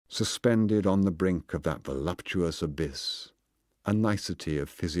suspended on the brink of that voluptuous abyss, a nicety of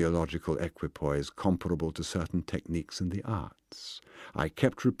physiological equipoise comparable to certain techniques in the arts. I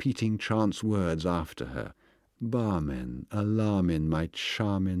kept repeating chance words after her. Barmen, alarmin, my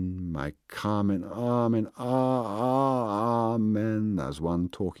charmin, my carmen, amen, amen, as one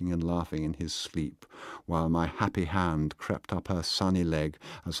talking and laughing in his sleep, while my happy hand crept up her sunny leg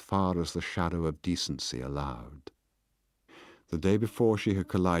as far as the shadow of decency allowed. The day before she had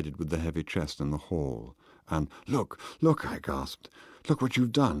collided with the heavy chest in the hall, and "Look, look," I gasped. "Look what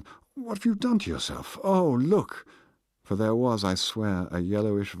you've done. What have you done to yourself? Oh, look!" For there was, I swear, a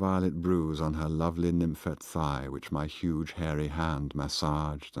yellowish-violet bruise on her lovely nymphette thigh which my huge hairy hand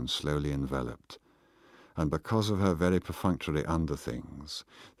massaged and slowly enveloped. And because of her very perfunctory underthings,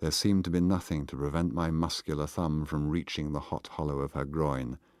 there seemed to be nothing to prevent my muscular thumb from reaching the hot hollow of her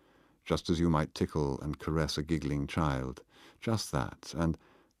groin, just as you might tickle and caress a giggling child. Just that, and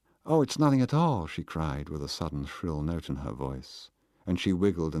 "Oh, it's nothing at all," she cried, with a sudden shrill note in her voice. And she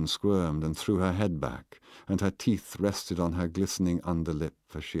wiggled and squirmed and threw her head back, and her teeth rested on her glistening underlip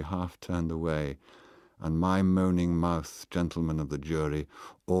as she half turned away, and my moaning mouth, gentlemen of the jury,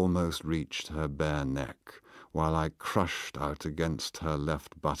 almost reached her bare neck, while I crushed out against her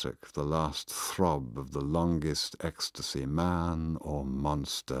left buttock the last throb of the longest ecstasy man or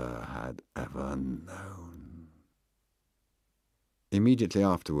monster had ever known. Immediately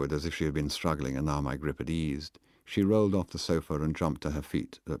afterward, as if she had been struggling and now my grip had eased, she rolled off the sofa and jumped to her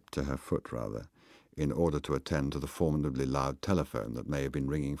foot, in order to attend to the formidably loud telephone that may have been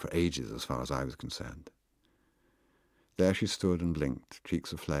ringing for ages as far as I was concerned. There she stood and blinked,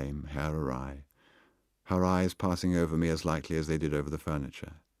 cheeks aflame, hair awry, her eyes passing over me as lightly as they did over the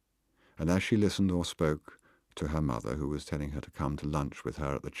furniture. And as she listened or spoke to her mother, who was telling her to come to lunch with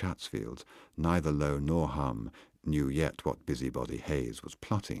her at the Chatsfields, neither Low nor Hum knew yet what busybody Hayes was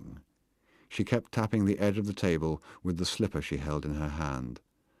plotting. She kept tapping the edge of the table with the slipper she held in her hand.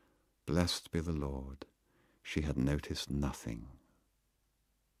 Blessed be the Lord, she had noticed nothing.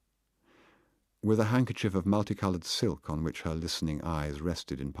 With a handkerchief of multicoloured silk on which her listening eyes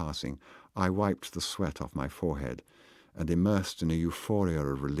rested in passing, I wiped the sweat off my forehead, and immersed in a euphoria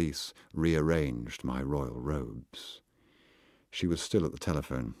of release, rearranged my royal robes. She was still at the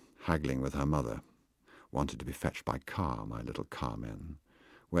telephone, haggling with her mother. Wanted to be fetched by car, my little Carmen.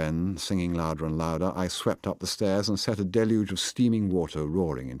 When, singing louder and louder, I swept up the stairs and set a deluge of steaming water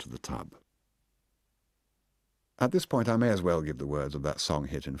roaring into the tub. At this point I may as well give the words of that song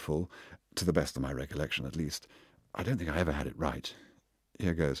hit in full, to the best of my recollection at least. I don't think I ever had it right.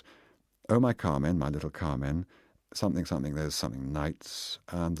 Here goes. "Oh, my Carmen, my little Carmen, something, something, there's something nights,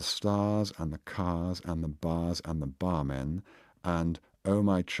 and the stars, and the cars, and the bars, and the barmen, and oh,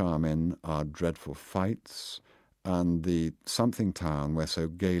 my charmin, our dreadful fights, and the something town where so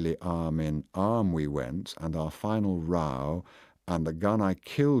gaily arm in arm we went, and our final row, and the gun I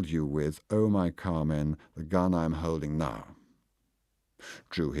killed you with, oh, my Carmen, the gun I'm holding now."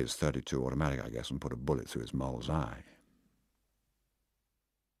 Drew his .32 automatic, I guess, and put a bullet through his mole's eye.